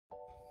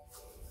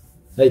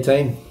Hey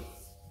team,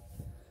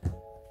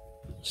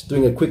 just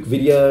doing a quick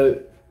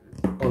video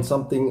on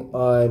something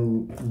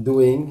I'm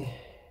doing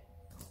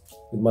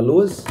with my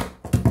lures.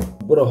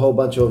 Bought a whole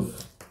bunch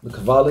of the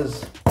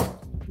Cavallas.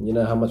 You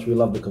know how much we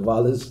love the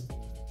Cavallas.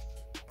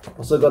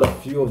 Also got a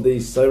few of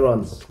these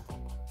Saurons.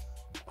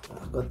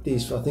 I got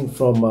these, I think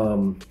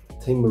from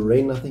Team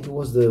Marine, I think it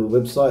was the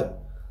website.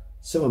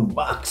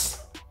 $7.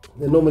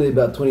 They're normally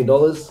about $20.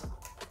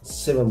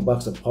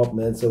 $7 a pop,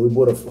 man. So we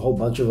bought a whole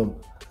bunch of them.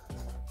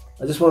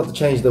 I just wanted to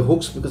change the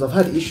hooks because I've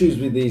had issues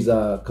with these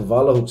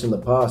Cavalla hooks in the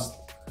past.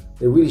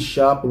 They're really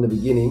sharp in the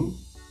beginning,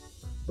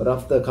 but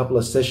after a couple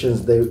of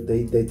sessions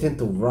they tend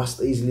to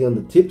rust easily on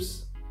the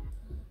tips.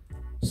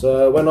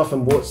 So I went off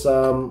and bought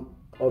some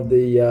of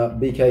the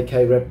BKK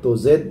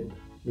RaptorZ,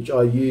 which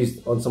I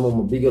used on some of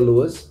my bigger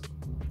lures,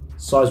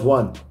 size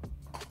 1,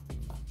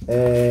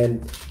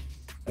 and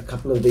a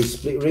couple of these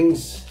split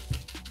rings,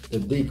 the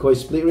Decoy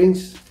Split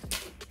rings,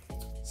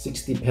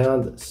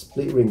 60-pound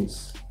split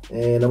rings.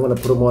 And I'm going to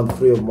put them on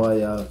three of my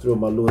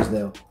lures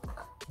now.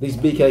 These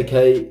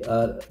BKK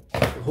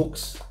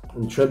hooks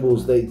and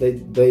trebles, they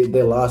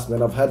last,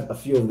 man. I've had a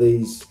few of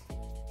these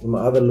in my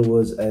other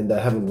lures and they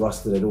haven't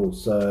rusted at all,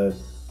 so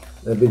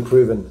they've been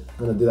proven.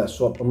 I'm going to do that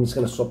swap. I'm just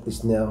going to swap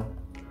this now.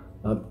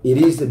 It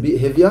is a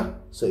bit heavier,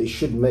 so it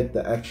should make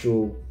the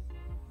actual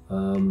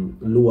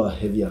lure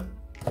heavier.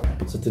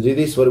 So to do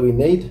this, what do we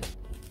need?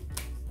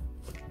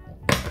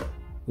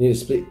 We need a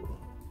split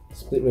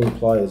ring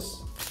pliers,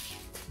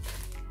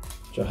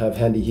 which I have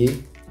handy here.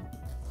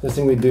 First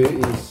thing we do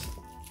is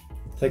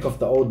take off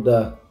the old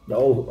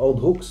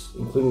hooks,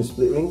 including the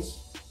split rings.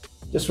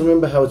 Just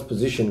remember how it's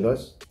positioned,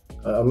 guys.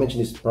 I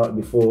mentioned this part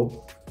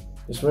before.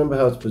 Just remember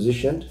how it's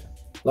positioned.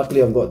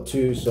 Luckily I've got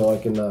two, so I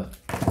can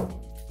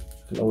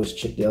always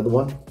check the other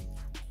one.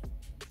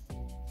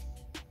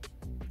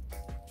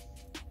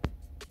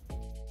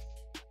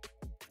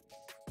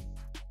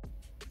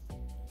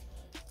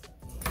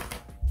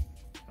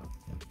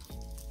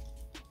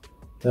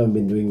 Haven't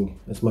been doing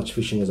as much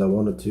fishing as I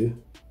wanted to.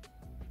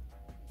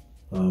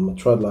 I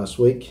tried last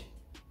week.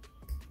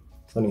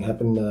 Something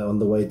happened on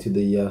the way to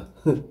the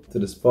to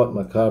the spot.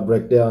 My car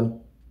broke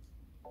down.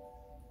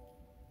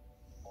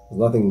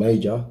 Nothing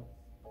major,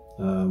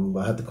 but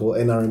I had to call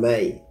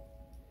NRMA.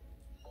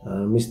 I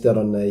missed out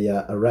on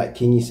a rat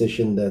kingy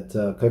session that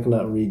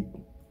Coconut Rig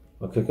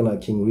or Coconut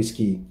King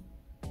Risky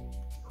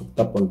hooked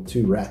up on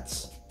 2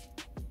 rats.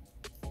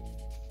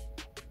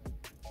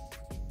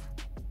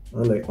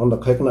 On the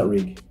Coconut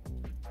Rig.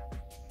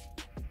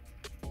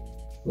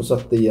 Looks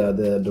like the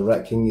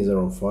rat kingies are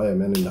on fire,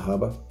 man, in the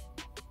harbour.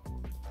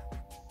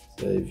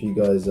 So if you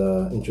guys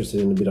are interested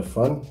in a bit of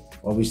fun,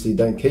 obviously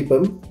don't keep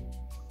them,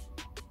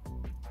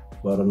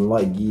 but on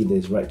light gear,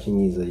 there's rat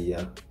kingies.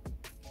 They're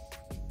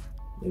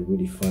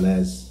really fun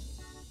as.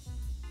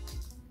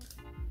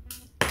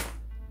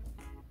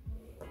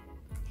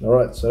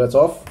 Alright, so that's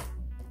off.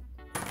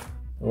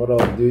 And what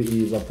I'll do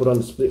is I'll put on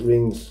the split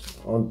rings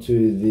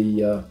onto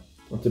the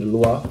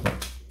lure,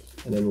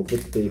 and then we'll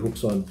put the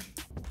hooks on.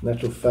 In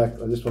actual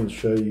fact, I just want to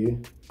show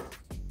you,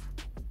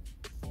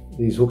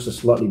 these hooks are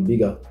slightly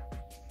bigger,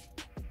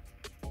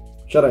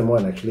 which I don't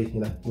mind actually, you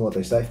know what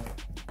they say.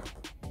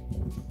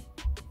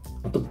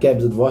 I took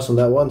Gab's advice on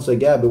that one, so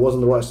Gab, it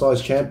wasn't the right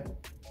size, champ.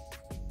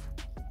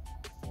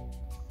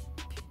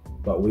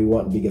 But we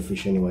want bigger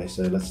fish anyway,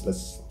 so let's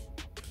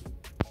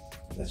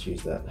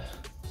use that.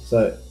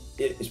 So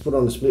it's put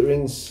on the split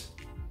rings.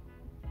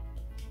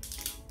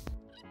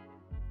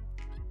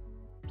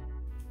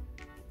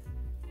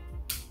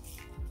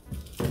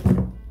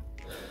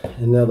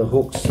 And now the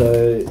hooks.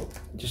 So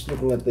just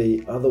looking at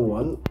the other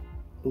one,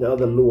 the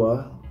other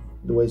lure,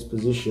 the way it's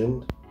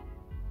positioned.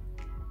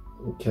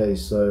 Okay,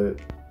 so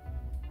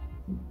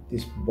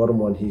this bottom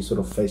one here sort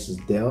of faces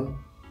down,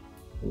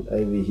 and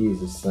over here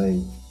is the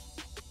same.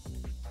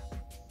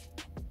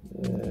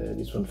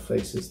 This one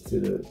faces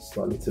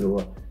slightly to the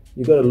right.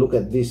 You got to look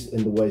at this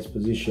and the way it's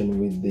positioned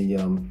with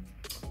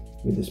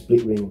the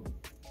split ring,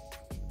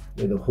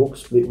 where the hook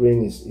split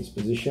ring is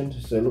positioned.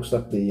 So it looks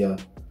like the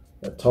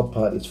top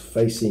part is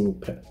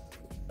facing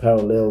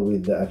parallel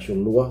with the actual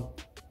lure.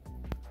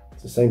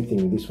 It's the same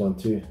thing with this one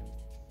too.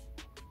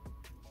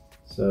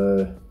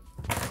 So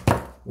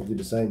we'll do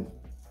the same.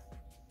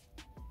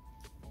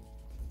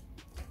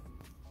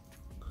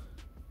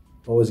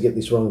 I always get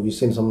this wrong. If you've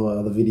seen some of my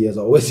other videos,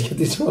 I always get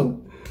this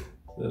wrong.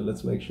 So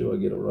let's make sure I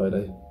get it right,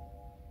 eh?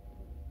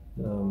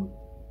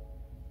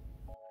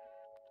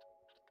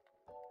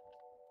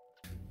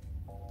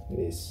 It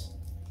is.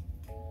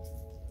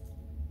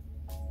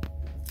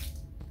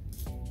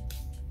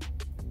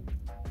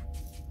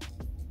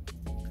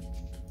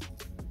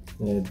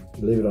 Yeah,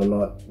 believe it or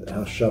not,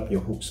 how sharp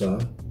your hooks are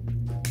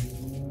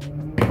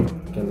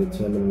can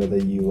determine whether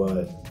you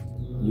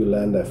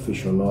land that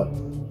fish or not,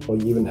 or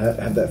you even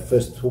have that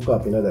first hook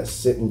up, you know, that's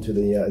set into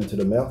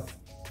the mouth.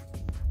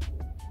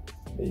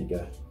 There you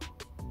go.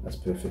 That's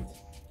perfect.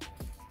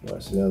 All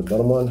right, so now the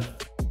bottom one.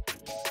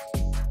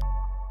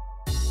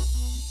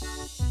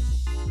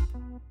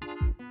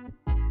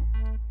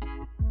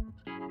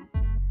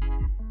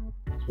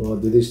 I'll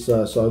do this.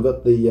 So I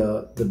got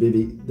the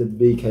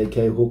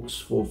BKK hooks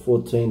for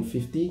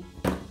 $14.50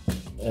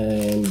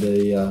 and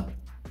the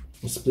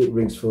split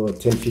rings for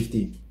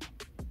 $10.50.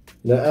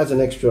 You know, as an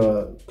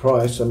extra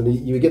price, I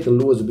mean, you get the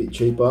lures a bit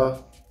cheaper,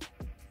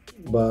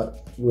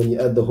 but when you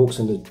add the hooks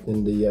and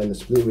the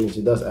split rings,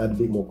 it does add a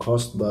bit more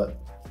cost, but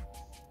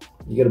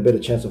you get a better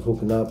chance of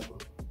hooking up,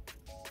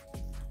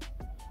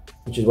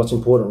 which is what's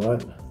important,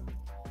 right?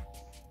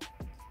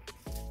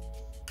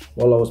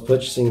 While I was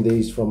purchasing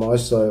these from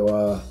ISO,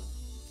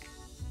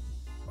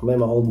 I met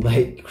my old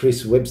mate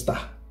Chris Webster,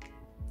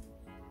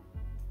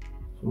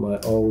 my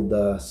old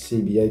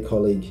CBA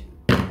colleague.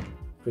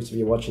 Chris, if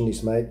you're watching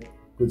this, mate,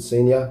 good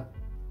seeing ya.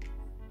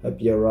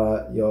 Hope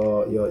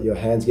your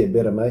hands get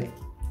better, mate.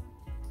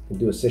 We'll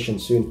do a session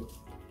soon.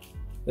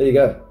 There you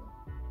go.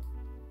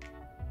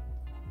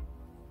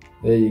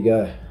 There you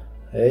go.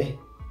 Hey,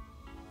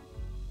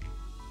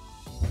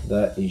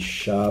 that is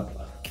sharp.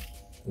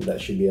 That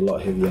should be a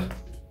lot heavier.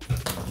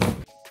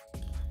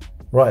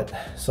 Right,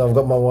 so I've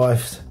got my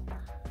wife's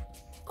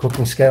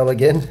cooking scale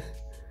again.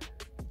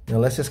 Now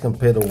let's just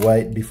compare the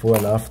weight before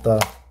and after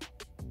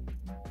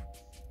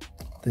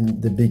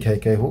the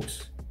BKK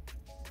hooks.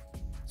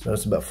 So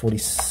that's about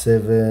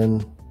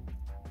 47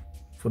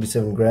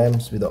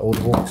 grams with the old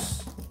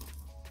hooks,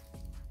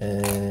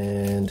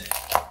 and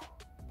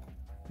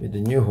with the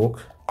new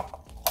hook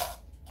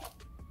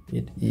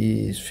it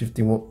is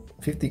 50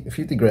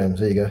 grams.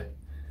 There you go.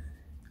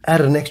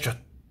 Add an extra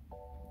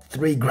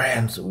 3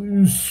 grams.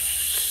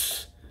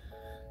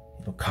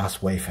 It'll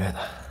cast way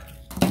further.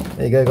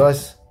 There you go,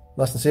 guys.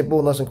 Nice and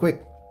simple, nice and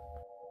quick.